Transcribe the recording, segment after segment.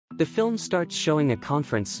The film starts showing a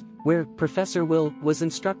conference, where Professor Will was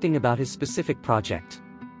instructing about his specific project.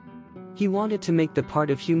 He wanted to make the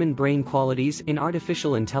part of human brain qualities in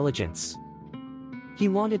artificial intelligence. He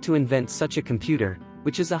wanted to invent such a computer,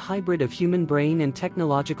 which is a hybrid of human brain and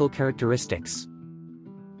technological characteristics.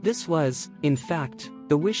 This was, in fact,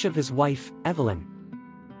 the wish of his wife, Evelyn.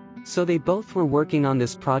 So they both were working on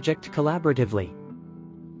this project collaboratively.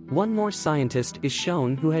 One more scientist is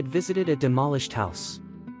shown who had visited a demolished house.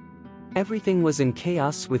 Everything was in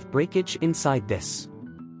chaos with breakage inside this.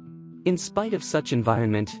 In spite of such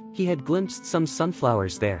environment, he had glimpsed some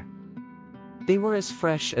sunflowers there. They were as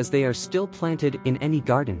fresh as they are still planted in any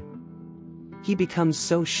garden. He becomes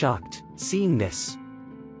so shocked, seeing this.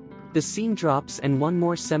 The scene drops and one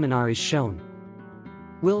more seminar is shown.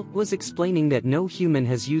 Will was explaining that no human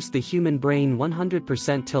has used the human brain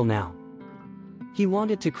 100% till now. He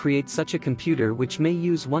wanted to create such a computer which may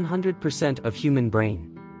use 100% of human brain.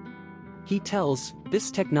 He tells,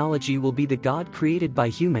 this technology will be the God created by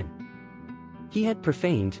human. He had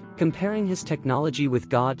profaned, comparing his technology with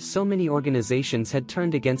God. So many organizations had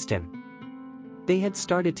turned against him. They had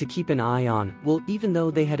started to keep an eye on Will even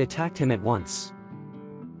though they had attacked him at once.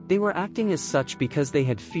 They were acting as such because they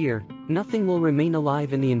had fear, nothing will remain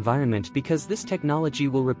alive in the environment because this technology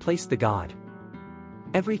will replace the God.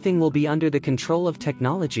 Everything will be under the control of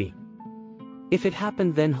technology. If it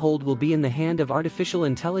happened, then hold will be in the hand of artificial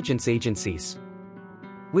intelligence agencies,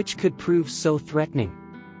 which could prove so threatening.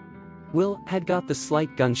 Will had got the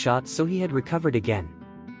slight gunshot, so he had recovered again.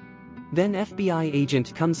 Then FBI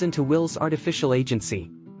agent comes into Will's artificial agency.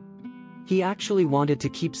 He actually wanted to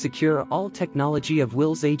keep secure all technology of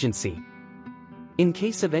Will's agency. In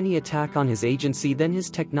case of any attack on his agency, then his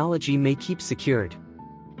technology may keep secured.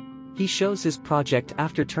 He shows his project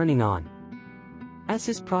after turning on. As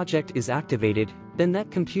his project is activated, then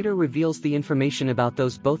that computer reveals the information about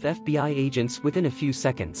those both FBI agents within a few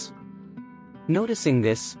seconds. Noticing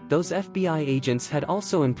this, those FBI agents had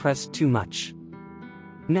also impressed too much.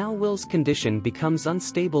 Now Will's condition becomes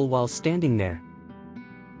unstable while standing there.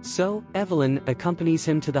 So, Evelyn accompanies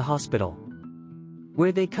him to the hospital,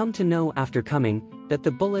 where they come to know after coming, that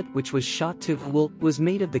the bullet which was shot to Will was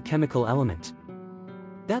made of the chemical element.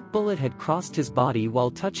 That bullet had crossed his body while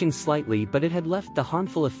touching slightly, but it had left the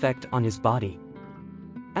harmful effect on his body.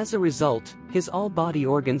 As a result, his all body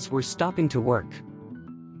organs were stopping to work.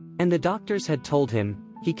 And the doctors had told him,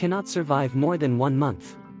 he cannot survive more than 1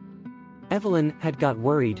 month. Evelyn had got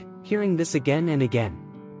worried, hearing this again and again.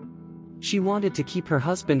 She wanted to keep her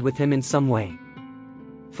husband with him in some way.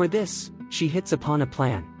 For this, she hits upon a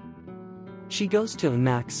plan. She goes to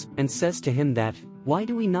Max and says to him that, why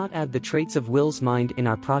do we not add the traits of Will's mind in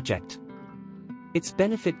our project? Its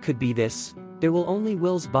benefit could be this, there will only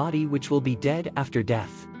Will's body which will be dead after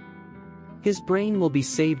death. His brain will be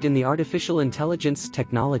saved in the artificial intelligence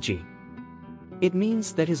technology. It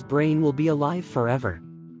means that his brain will be alive forever.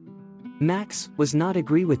 Max was not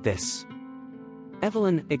agree with this.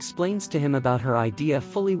 Evelyn explains to him about her idea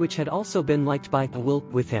fully, which had also been liked by Will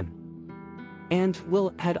with him. And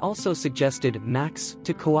Will had also suggested Max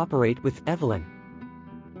to cooperate with Evelyn,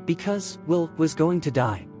 because Will was going to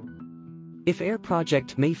die. If Air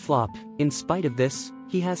project may flop, in spite of this,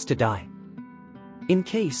 he has to die. In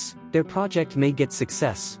case their project may get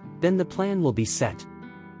success, then the plan will be set.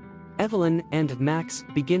 Evelyn and Max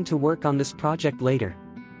begin to work on this project later.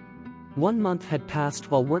 1 month had passed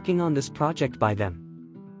while working on this project by them.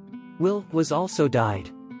 Will was also died.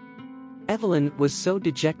 Evelyn was so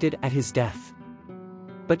dejected at his death.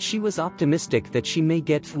 But she was optimistic that she may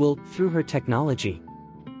get Will through her technology.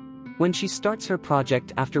 When she starts her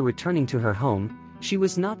project after returning to her home, she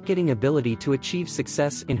was not getting ability to achieve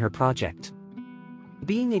success in her project.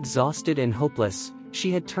 Being exhausted and hopeless, she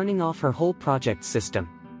had turning off her whole project system.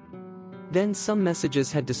 Then some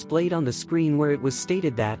messages had displayed on the screen where it was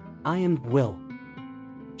stated that, I am Will.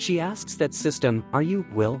 She asks that system, are you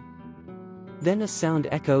Will? Then a sound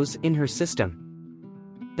echoes in her system.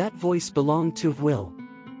 That voice belonged to Will.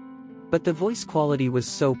 But the voice quality was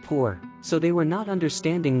so poor, so they were not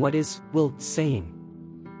understanding what is Will saying.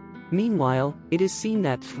 Meanwhile, it is seen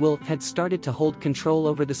that Will had started to hold control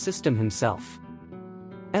over the system himself.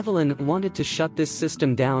 Evelyn wanted to shut this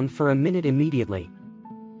system down for a minute immediately,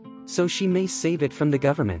 so she may save it from the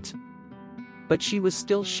government. But she was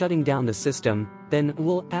still shutting down the system. Then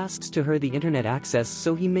Will asks to her the internet access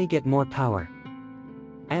so he may get more power.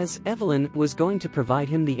 As Evelyn was going to provide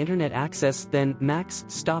him the internet access, then Max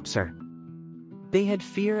stops her. They had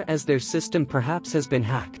fear as their system perhaps has been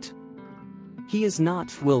hacked. He is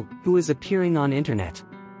not Will who is appearing on internet.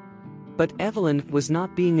 But Evelyn was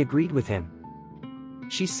not being agreed with him.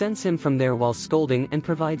 she sends him from there while scolding and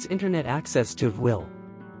provides internet access to Will.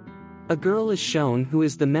 A girl is shown who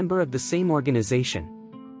is the member of the same organization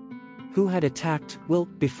who had attacked Will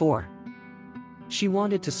before. She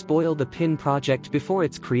wanted to spoil the PIN project before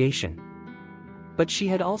its creation. But she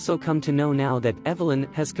had also come to know now that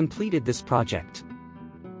Evelyn has completed this project.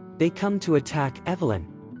 They come to attack Evelyn.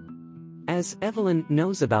 As Evelyn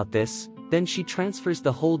knows about this, then she transfers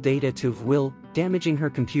the whole data to Will, damaging her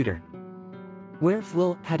computer, where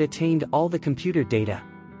Will had attained all the computer data.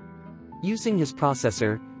 Using his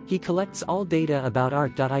processor, he collects all data about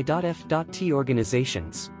art.i.f.t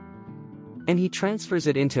organizations, and he transfers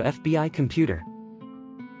it into FBI computer.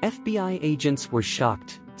 FBI agents were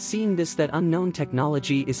shocked, seeing this that unknown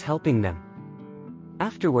technology is helping them.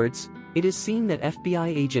 Afterwards, it is seen that FBI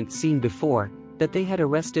agents seen before, that they had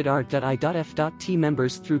arrested art.i.f.t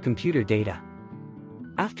members through computer data.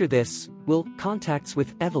 After this, Will contacts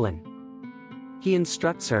with Evelyn. He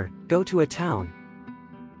instructs her, go to a town,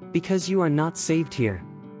 because you are not saved here.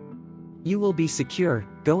 You will be secure,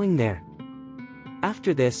 going there.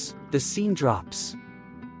 After this, the scene drops.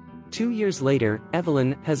 2 years later,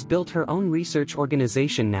 Evelyn has built her own research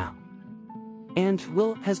organization now. And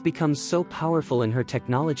Will has become so powerful in her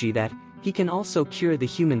technology that he can also cure the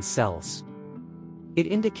human cells. It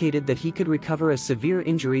indicated that he could recover a severe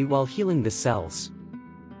injury while healing the cells.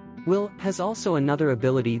 Will has also another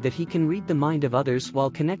ability that he can read the mind of others while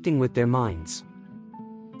connecting with their minds.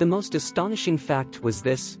 The most astonishing fact was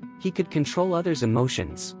this: he could control others'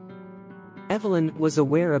 emotions. Evelyn was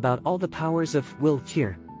aware about all the powers of Will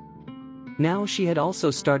here. Now she had also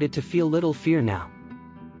started to feel little fear now,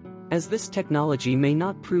 as this technology may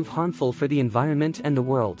not prove harmful for the environment and the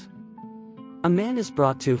world. A man is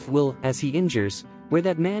brought to Will as he injures, where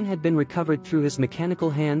that man had been recovered through his mechanical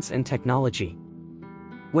hands and technology.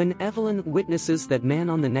 When Evelyn witnesses that man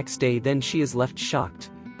on the next day, then she is left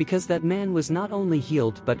shocked, because that man was not only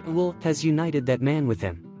healed but Will has united that man with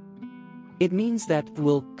him. It means that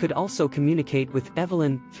Will could also communicate with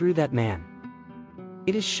Evelyn through that man.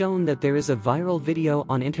 It is shown that there is a viral video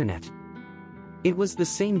on internet. It was the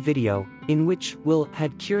same video in which Will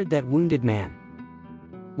had cured that wounded man.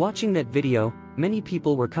 Watching that video, many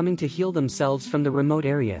people were coming to heal themselves from the remote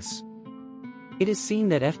areas. It is seen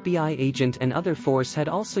that FBI agent and other force had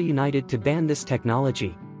also united to ban this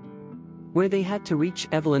technology, where they had to reach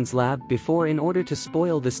Evelyn's lab before in order to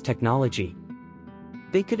spoil this technology.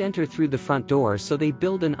 They could enter through the front door, so they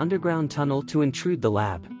build an underground tunnel to intrude the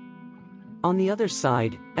lab. On the other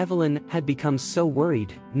side, Evelyn had become so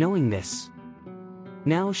worried, knowing this.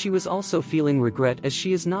 Now she was also feeling regret as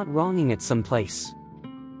she is not wronging at some place.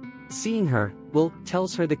 Seeing her, Will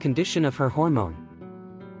tells her the condition of her hormone.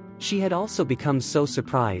 She had also become so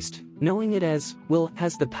surprised, knowing it as Will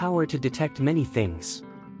has the power to detect many things.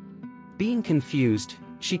 Being confused,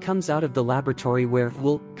 she comes out of the laboratory where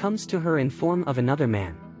Will comes to her in form of another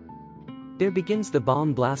man. There begins the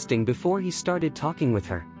bomb blasting before he started talking with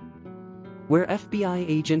her, where FBI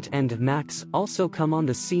agent and Max also come on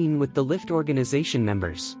the scene with the Lift organization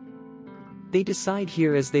members. They decide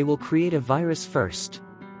here as they will create a virus first.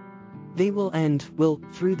 They will end Will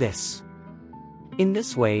through this. In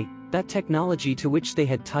this way, that technology to which they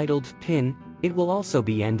had titled PIN, it will also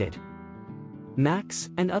be ended. Max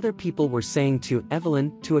and other people were saying to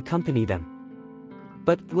Evelyn to accompany them.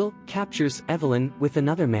 But Will captures Evelyn with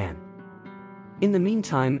another man. In the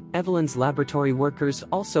meantime, Evelyn's laboratory workers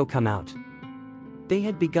also come out. They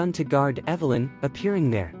had begun to guard Evelyn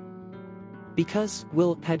appearing there, because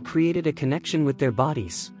Will had created a connection with their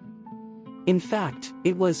bodies. In fact,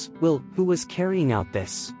 it was Will who was carrying out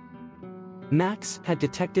this. Max had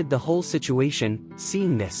detected the whole situation,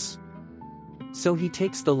 seeing this. So he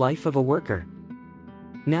takes the life of a worker.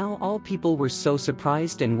 Now all people were so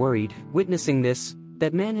surprised and worried, witnessing this,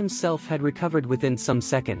 that man himself had recovered within some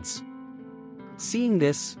seconds. Seeing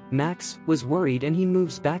this, Max was worried and he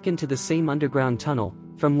moves back into the same underground tunnel,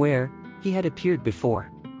 from where he had appeared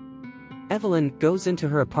before. Evelyn goes into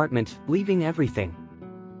her apartment, leaving everything,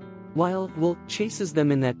 while Will chases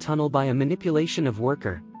them in that tunnel by a manipulation of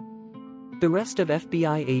worker. The rest of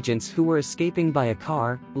FBI agents who were escaping by a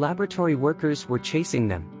car, laboratory workers were chasing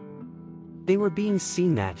them. They were being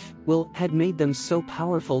seen that Will had made them so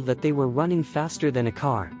powerful that they were running faster than a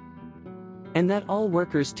car, and that all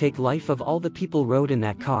workers take life of all the people rode in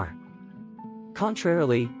that car.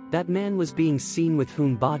 Contrarily, that man was being seen with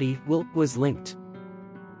whom body Will was linked,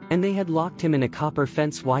 and they had locked him in a copper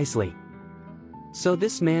fence wisely. So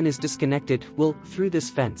this man is disconnected Will through this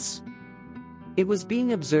fence. It was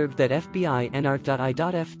being observed that FBI and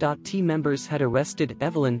art.i.f.t members had arrested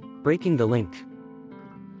Evelyn, breaking the link.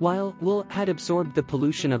 While Will had absorbed the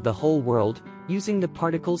pollution of the whole world, using the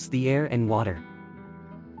particles, the air and water.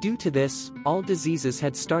 Due to this, all diseases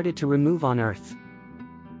had started to remove on Earth.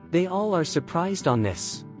 They all are surprised on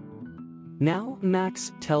this. Now,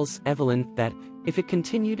 Max tells Evelyn that, if it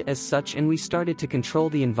continued as such and we started to control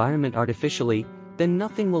the environment artificially, then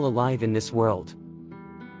nothing will alive in this world.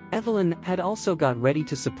 Evelyn had also got ready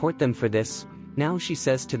to support them for this. Now she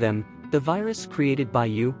says to them, the virus created by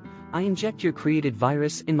you, I inject your created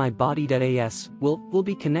virus in my body. As will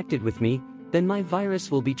be connected with me, then my virus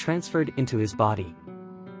will be transferred into his body.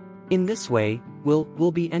 In this way,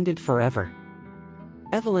 will be ended forever.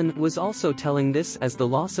 Evelyn was also telling this as the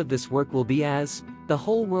loss of this work will be as, the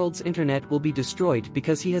whole world's internet will be destroyed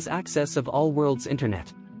because he has access of all world's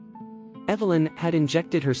internet. Evelyn had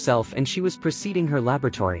injected herself and she was proceeding her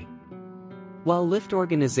laboratory. While Lift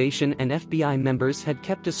organization and FBI members had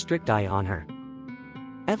kept a strict eye on her.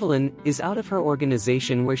 Evelyn is out of her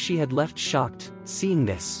organization where she had left shocked, seeing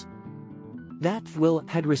this. That Will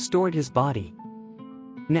had restored his body.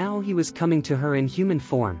 Now he was coming to her in human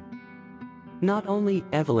form. Not only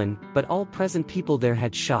Evelyn, but all present people there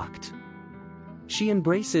had shocked. She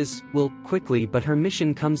embraces Will quickly, but her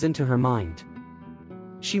mission comes into her mind.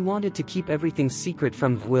 She wanted to keep everything secret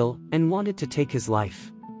from Will and wanted to take his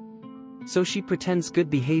life. So she pretends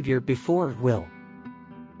good behavior before Will.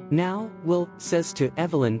 Now, Will says to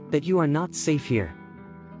Evelyn that you are not safe here.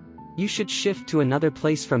 You should shift to another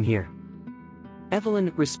place from here.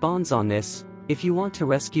 Evelyn responds on this, if you want to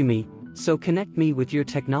rescue me, so connect me with your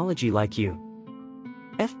technology like you.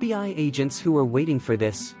 FBI agents who were waiting for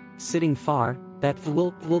this, sitting far, that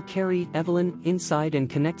will carry Evelyn inside and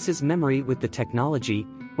connects his memory with the technology.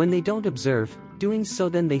 When they don't observe, doing so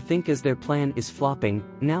then they think as their plan is flopping,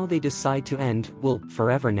 now they decide to end Will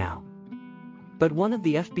forever now. But one of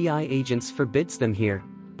the FBI agents forbids them here,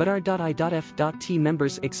 but R.I.F.T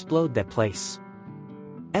members explode that place.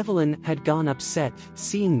 Evelyn had gone upset,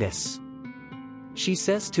 seeing this. She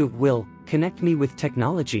says to Will, connect me with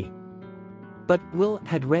technology. But Will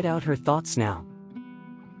had read out her thoughts now.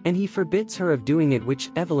 And he forbids her of doing it, which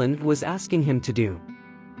Evelyn was asking him to do.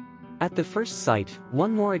 At the first sight,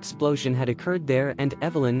 one more explosion had occurred there and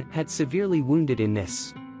Evelyn had severely wounded in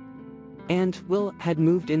this. And Will had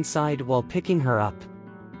moved inside while picking her up.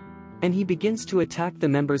 And he begins to attack the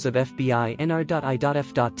members of FBI and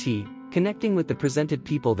R.I.F.T, connecting with the presented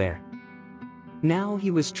people there. Now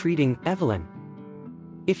he was treating Evelyn.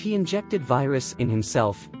 If he injected virus in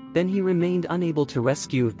himself, then he remained unable to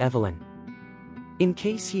rescue Evelyn. In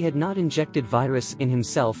case he had not injected virus in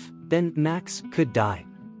himself, then Max could die.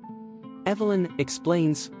 Evelyn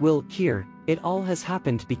explains, Will, here, it all has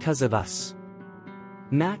happened because of us.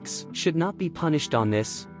 Max should not be punished on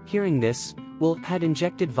this. Hearing this, Will had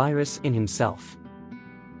injected virus in himself.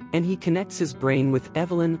 And he connects his brain with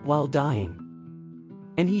Evelyn while dying.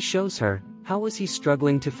 And he shows her, how was he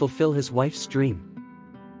struggling to fulfill his wife's dream.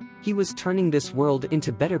 He was turning this world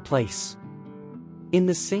into a better place. In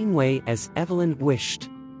the same way as Evelyn wished.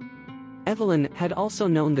 Evelyn had also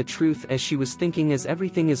known the truth as she was thinking as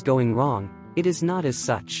everything is going wrong, it is not as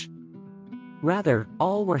such. Rather,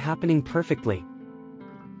 all were happening perfectly.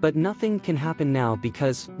 But nothing can happen now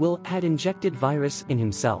because Will had injected virus in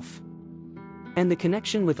himself. And the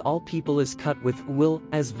connection with all people is cut with Will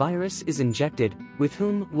as virus is injected, with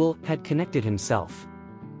whom Will had connected himself.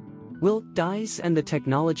 Will dies and the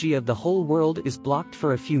technology of the whole world is blocked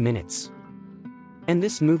for a few minutes. And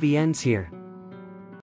this movie ends here.